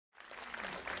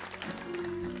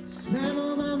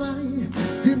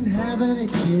have any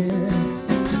care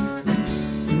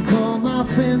to call my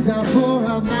friends out for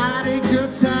a mighty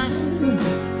good time.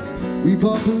 We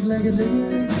bought bootlegged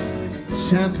liquor,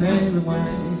 champagne and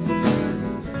wine.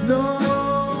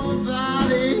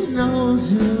 Nobody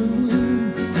knows you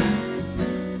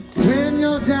when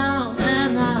you're down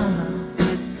and out.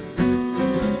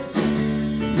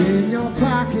 In your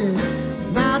pocket,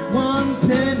 not one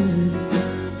penny,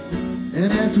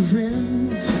 and as for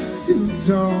friends, you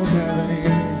don't have any.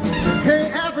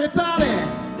 Hey everybody,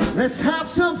 let's have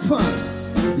some fun.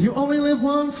 You only live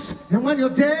once, and when you're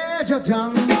dead, you're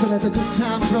done. So let the good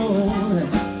times roll.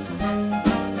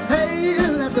 Hey,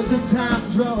 let the good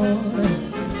times roll.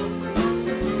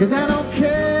 'Cause I don't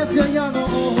care if you're young or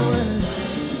old.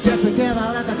 Get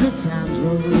together, let the good times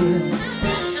roll.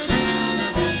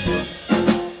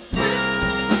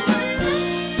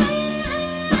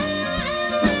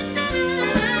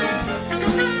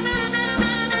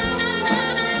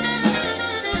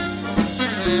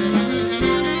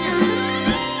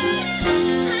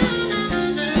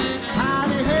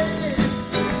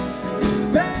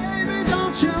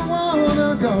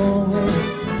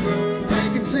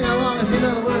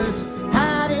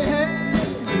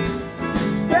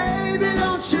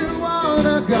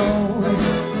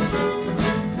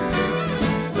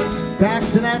 Back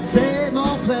to that same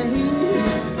old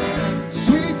place,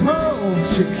 sweet home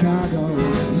Chicago.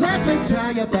 Let me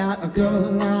tell you about a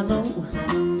girl I know.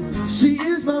 She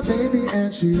is my baby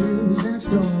and she lives next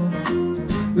door.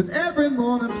 But every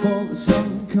morning before the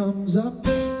sun comes up,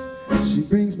 she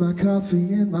brings my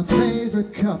coffee in my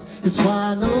favorite cup. It's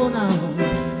why I know now,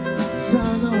 yes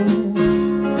I know,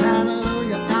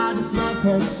 hallelujah, I just love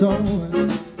her so.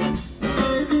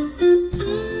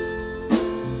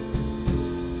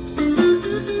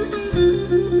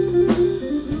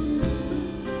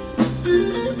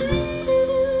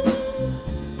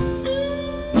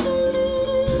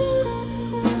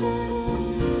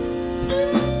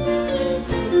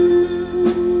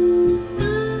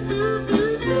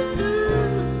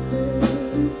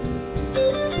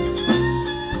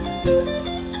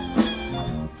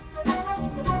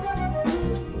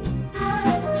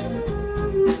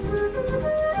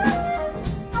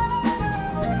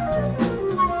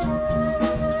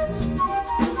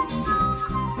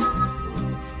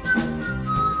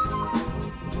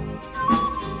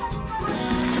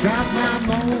 Got my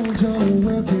mojo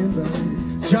working, but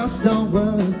just don't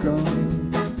work on me.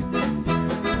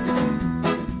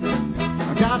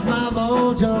 I got my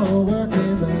mojo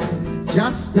working, but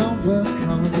just don't work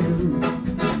on you.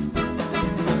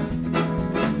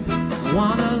 I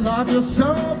wanna love you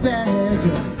so bad,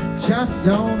 just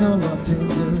don't know what to do.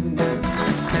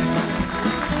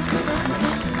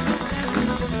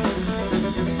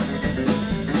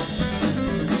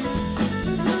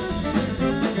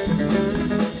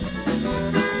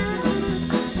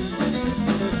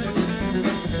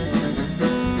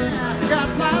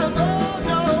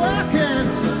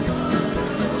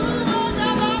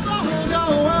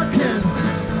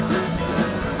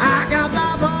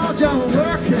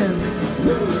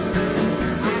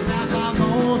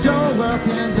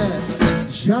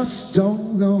 Just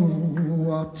don't know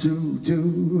what to do.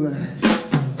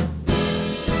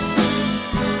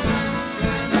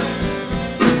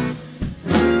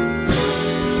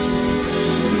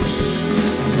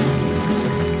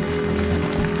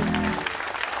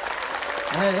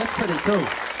 Hey, that's pretty cool.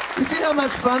 You see how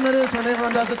much fun that is when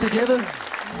everyone does it together?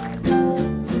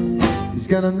 He's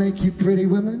gonna make you pretty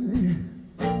women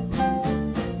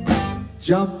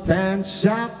jump and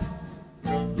shout.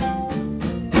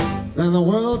 And the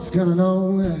world's gonna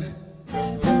know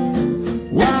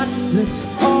what's this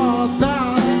all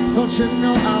about. Don't you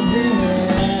know I'm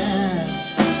here?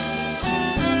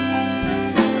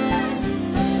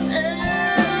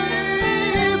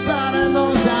 Everybody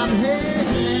knows I'm here.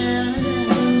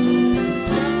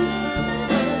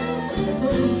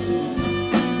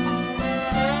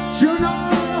 You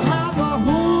know how the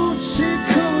hoochie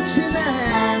coochie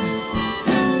man.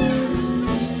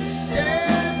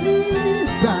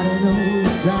 Everybody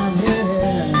knows I'm here.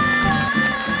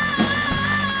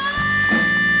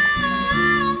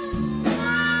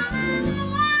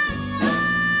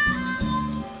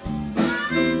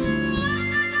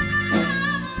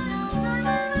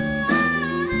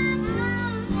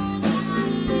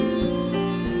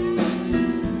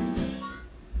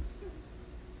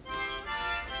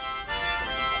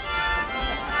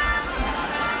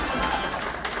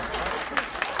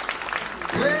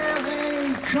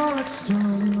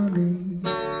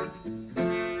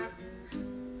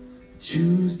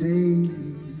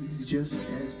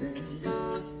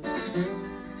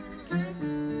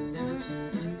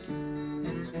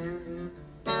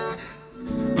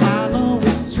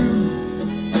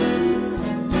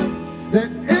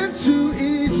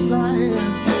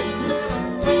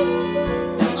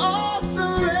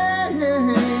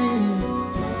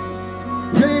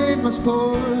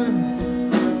 poor.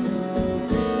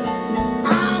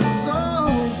 I'm so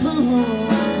poor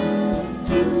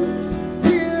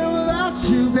here without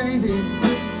you, baby.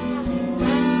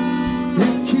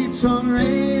 It keeps on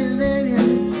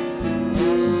raining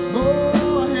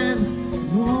more and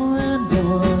more and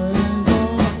more and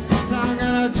more. So I'm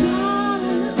gonna drown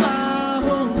in my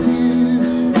own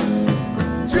tears,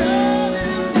 drown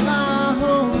in my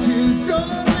own tears.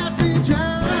 Don't let me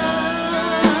drown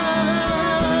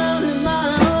in my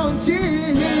own tears.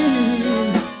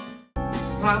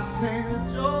 I said,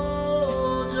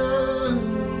 Georgia,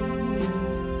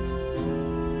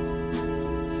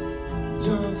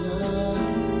 Georgia,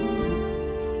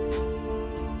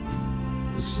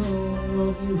 the song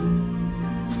of you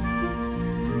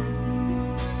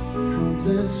comes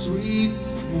as sweet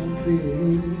and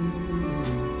clear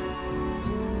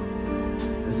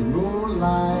as the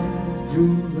moonlight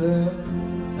through the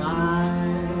time.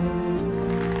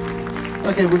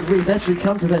 Okay, we've actually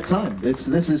come to that time. This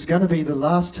is going to be the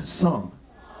last song.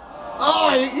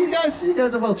 Oh, you guys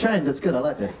are well trained. That's good. I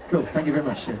like that. Cool. Thank you very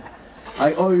much. Yeah.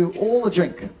 I owe you all a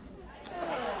drink.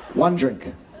 One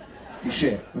drink. You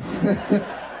share.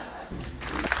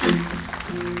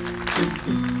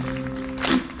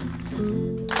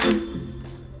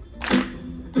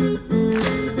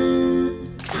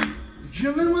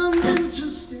 Give me 1 minute to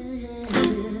stay,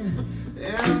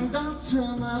 and I'll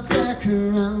turn my back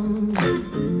around.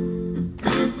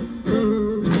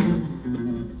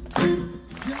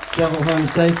 Travel home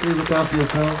safely, look after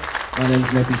yourself. My name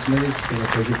is Matthew Smithies. It's been a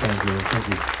pleasure playing here. Thank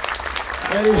you.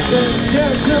 Ladies and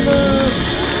gentlemen,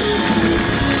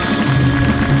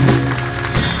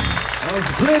 Those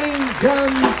bleeding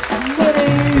guns,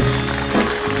 Smithies.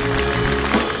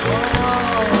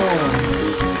 Wow.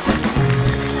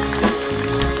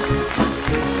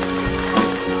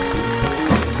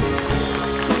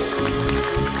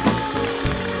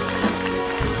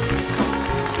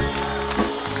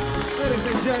 ladies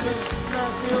and gentlemen,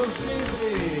 Matthew Smithies.